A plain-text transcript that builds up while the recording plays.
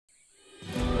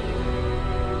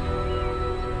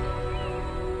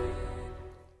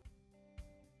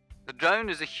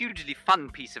drone is a hugely fun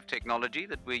piece of technology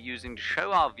that we're using to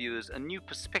show our viewers a new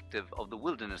perspective of the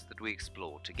wilderness that we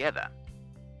explore together.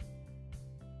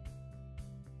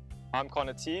 I'm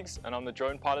Connor Tiegs and I'm the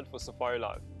drone pilot for Safari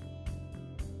Live.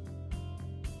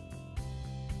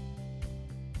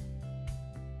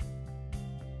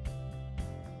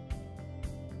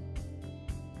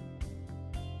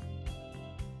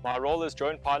 My role as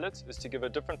drone pilot is to give a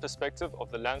different perspective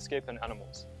of the landscape and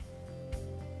animals.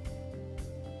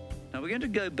 Now we're going to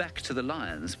go back to the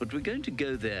lions, but we're going to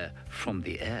go there from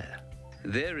the air.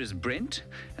 There is Brent,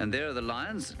 and there are the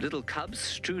lions, little cubs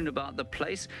strewn about the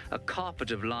place, a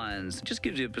carpet of lions. Just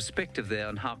gives you a perspective there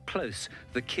on how close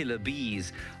the killer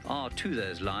bees are to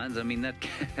those lions. I mean, that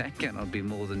cannot be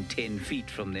more than 10 feet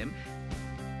from them.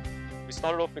 We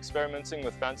started off experimenting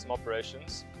with phantom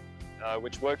operations,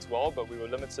 which worked well, but we were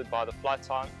limited by the flight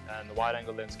time and the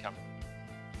wide-angle lens camera.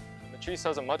 Matrice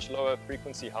has a much lower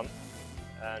frequency hum,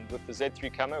 and with the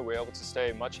Z3 camera we're able to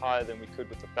stay much higher than we could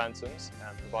with the phantoms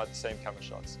and provide the same camera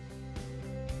shots.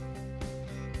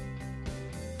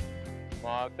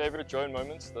 My favourite drone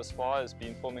moment thus far has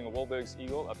been filming a Wahlberg's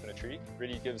eagle up in a tree. It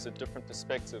really gives a different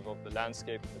perspective of the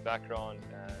landscape in the background,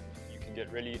 and you can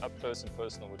get really up close and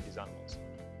personal with these animals.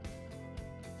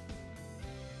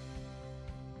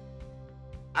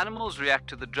 Animals react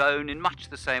to the drone in much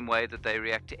the same way that they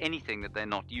react to anything that they're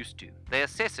not used to. They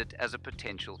assess it as a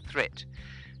potential threat.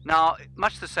 Now,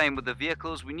 much the same with the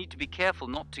vehicles, we need to be careful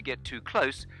not to get too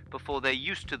close before they're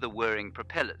used to the whirring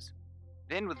propellers.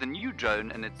 Then with the new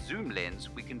drone and its zoom lens,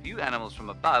 we can view animals from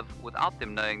above without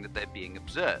them knowing that they're being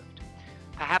observed.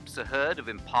 Perhaps a herd of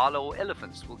impala or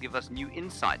elephants will give us new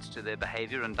insights to their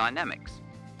behavior and dynamics.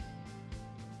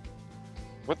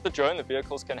 With the drone, the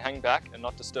vehicles can hang back and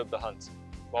not disturb the hunt,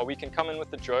 while we can come in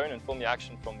with the drone and film the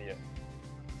action from the air.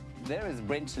 There is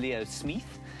Brent Leo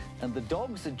Smith, and the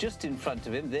dogs are just in front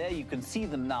of him. There you can see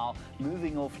them now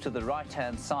moving off to the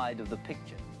right-hand side of the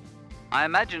picture. I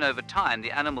imagine over time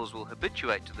the animals will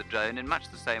habituate to the drone in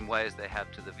much the same way as they have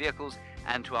to the vehicles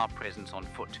and to our presence on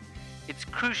foot. It's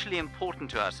crucially important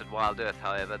to us at Wild Earth,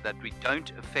 however, that we don't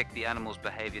affect the animals'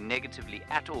 behavior negatively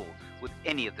at all with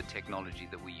any of the technology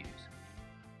that we use.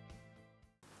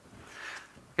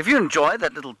 If you enjoy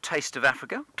that little taste of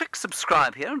Africa, click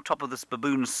subscribe here on top of this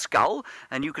baboon's skull,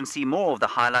 and you can see more of the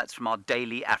highlights from our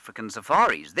daily African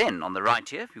safaris. Then, on the right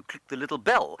here, if you click the little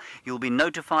bell, you'll be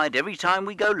notified every time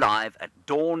we go live at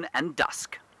dawn and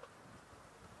dusk.